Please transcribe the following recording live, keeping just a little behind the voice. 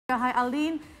Hi,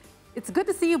 Aline. It's good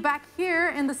to see you back here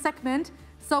in the segment.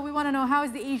 So we want to know, how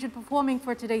is the Asia performing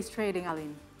for today's trading,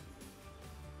 Aline?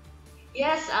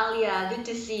 Yes, Alia, good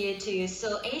to see you too.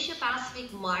 So Asia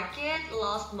Pacific market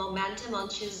lost momentum on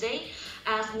Tuesday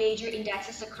as major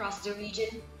indexes across the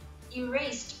region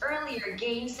erased earlier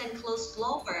gains and closed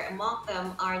lower. Among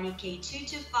them are Nikkei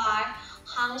 225,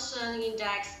 Hang Seng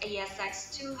Index,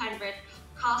 ASX 200,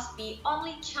 Kospi.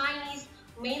 Only Chinese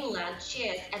mainland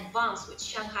shares advanced with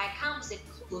Shanghai Composite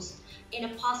closed in a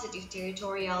positive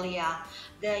territory. Alia.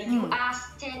 The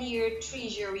US 10-year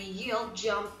Treasury yield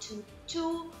jumped to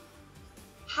 2-year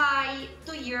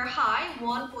high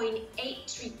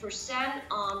 1.83%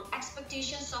 on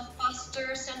expectations of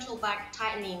faster central bank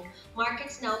tightening.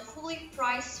 Markets now fully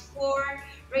priced for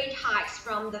rate hikes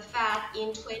from the Fed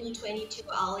in 2022.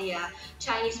 Earlier,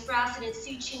 Chinese President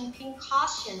Xi Jinping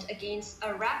cautioned against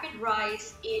a rapid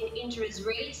rise in interest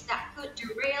rates that could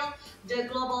derail the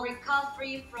global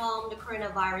recovery from the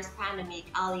coronavirus pandemic.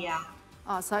 Earlier.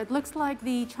 So it looks like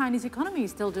the Chinese economy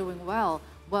is still doing well.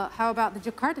 Well, how about the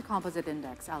Jakarta Composite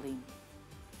Index, Aline?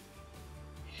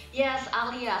 Yes,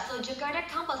 Alia. So Jakarta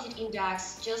Composite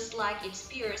Index, just like its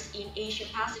peers in Asia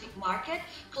Pacific market,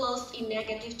 closed in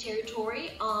negative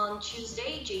territory on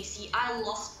Tuesday. JCI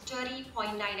lost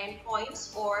 30.99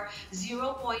 points or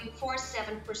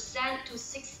 0.47% to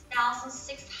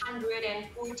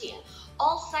 6,614.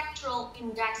 All sectoral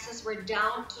indexes were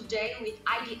down today, with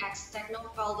IDX Techno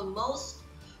fell the most,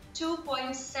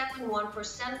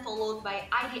 2.71%, followed by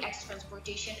IDX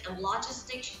Transportation and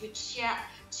Logistics, which shed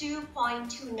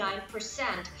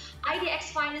 2.29%.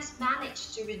 IDX Finance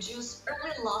managed to reduce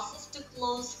early losses to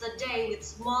close the day with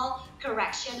small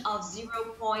correction of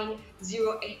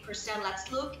 0.08%. Let's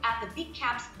look at the big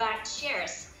caps bank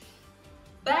shares.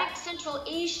 Bank Central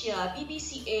Asia,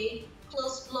 BBCA,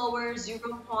 closed lower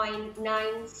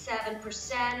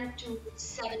 0.97% to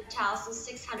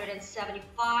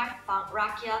 7,675. Bank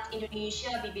Rakyat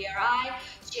Indonesia, BBRI,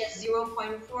 just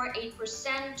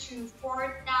 0.48% to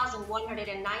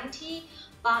 4,190.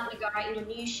 Bank Negara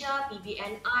Indonesia,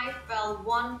 BBNI, fell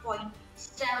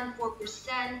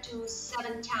 1.74% to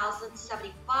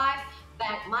 7,075.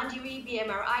 Bank Mandiri,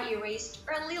 BMRI, erased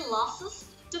early losses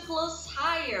to close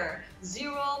higher,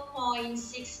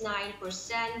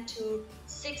 0.69% to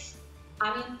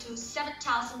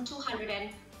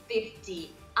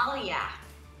 7,250. Alia.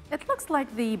 It looks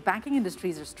like the banking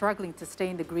industries are struggling to stay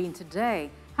in the green today.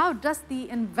 How does the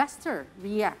investor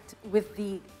react with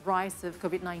the rise of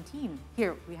COVID-19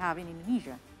 here we have in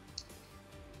Indonesia?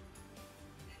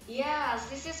 Yes,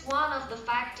 this is one of the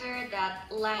factors that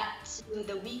led to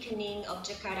the weakening of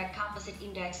Jakarta Composite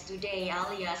Index today.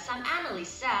 Earlier, some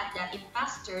analysts said that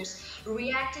investors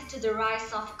reacted to the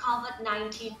rise of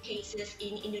COVID-19 cases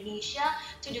in Indonesia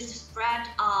to the spread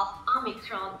of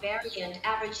Omicron variant.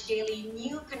 Average daily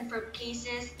new confirmed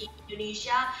cases in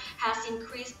Indonesia has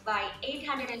increased by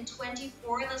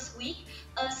 824 this week,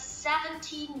 a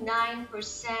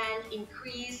 79%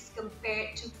 increase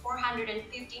compared to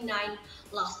 459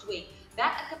 last week.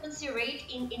 That occupancy rate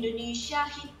in Indonesia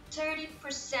hit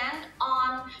 30%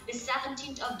 on the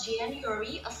 17th of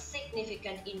January, a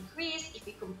significant increase if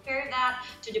we compare that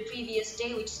to the previous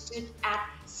day, which stood at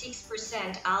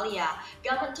 6%. Alia.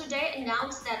 Government today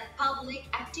announced that public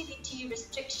activity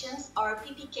restrictions, or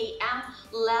PPKM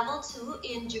level 2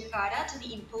 in Jakarta, to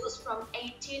be imposed from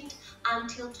 18th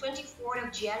until 24th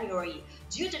of January.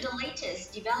 Due to the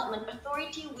latest development,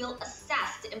 authority will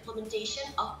assess the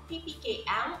implementation of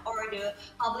PPKM, or the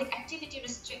public activity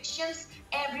restrictions,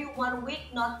 every 1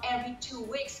 week, not every 2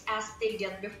 weeks as they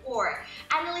did before.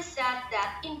 Analysts said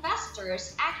that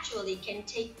investors actually can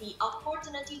take the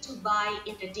opportunity to buy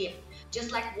in the dip,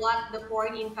 just like what the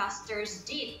foreign investors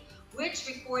did, which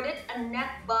recorded a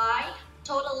net buy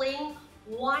totaling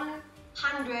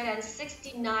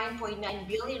 169.9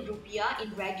 billion rupiah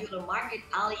in regular market.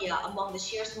 Alia. Among the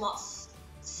shares most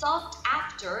sought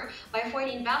after by foreign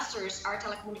investors are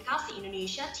Telekomunikasi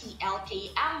Indonesia,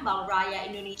 TLKM, Bank Raya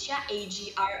Indonesia,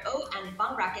 AGRO, and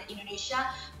Bank Rakyat Indonesia,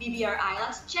 BBRI.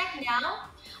 Let's check now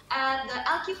the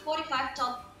LQ45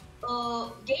 top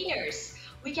gainers.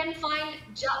 We can find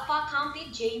Java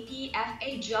Composite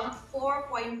JPFA jumped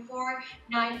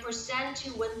 4.49%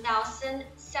 to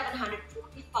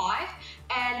 1,745,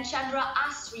 and Chandra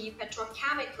Asri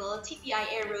Petrochemical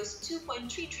TPIA rose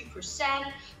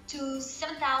 2.33% to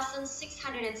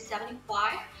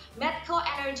 7,675. Medco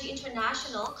Energy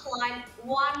International climbed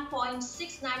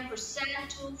 1.69%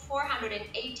 to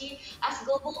 480 as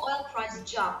global oil price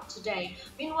jumped today.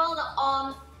 Meanwhile,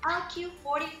 on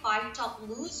LQ45 top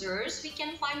losers, we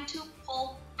can find two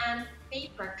pulp and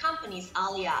paper companies,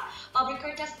 Alia. Pabrik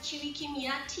Kertas Chewy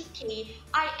Kimia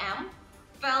TKIM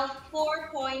fell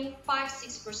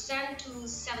 4.56% to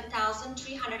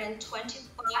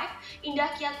 7,325.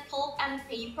 Indakiat Pulp and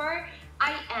Paper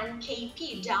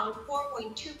INKP down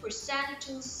 4.2%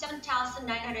 to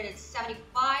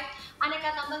 7,975.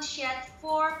 Aneka Tambang shed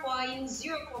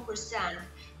 4.04%.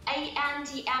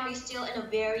 ANTM is still in a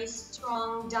very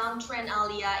strong downtrend,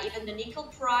 Alia. Even the nickel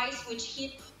price, which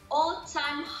hit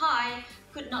all-time high,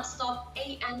 could not stop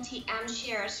ANTM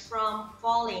shares from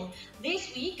falling.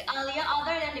 This week, Alia,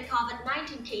 other than the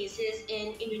COVID-19 cases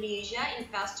in Indonesia,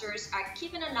 investors are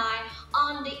keeping an eye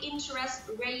on the interest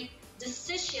rate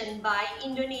decision by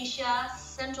Indonesia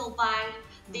Central Bank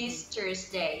this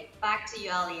Thursday. Back to you,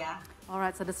 Alia. All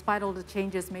right, so despite all the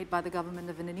changes made by the government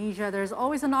of Indonesia, there's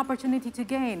always an opportunity to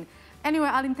gain. Anyway,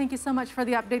 Aline, thank you so much for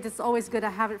the update. It's always good to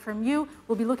have it from you.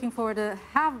 We'll be looking forward to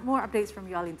have more updates from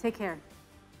you, Aline. Take care.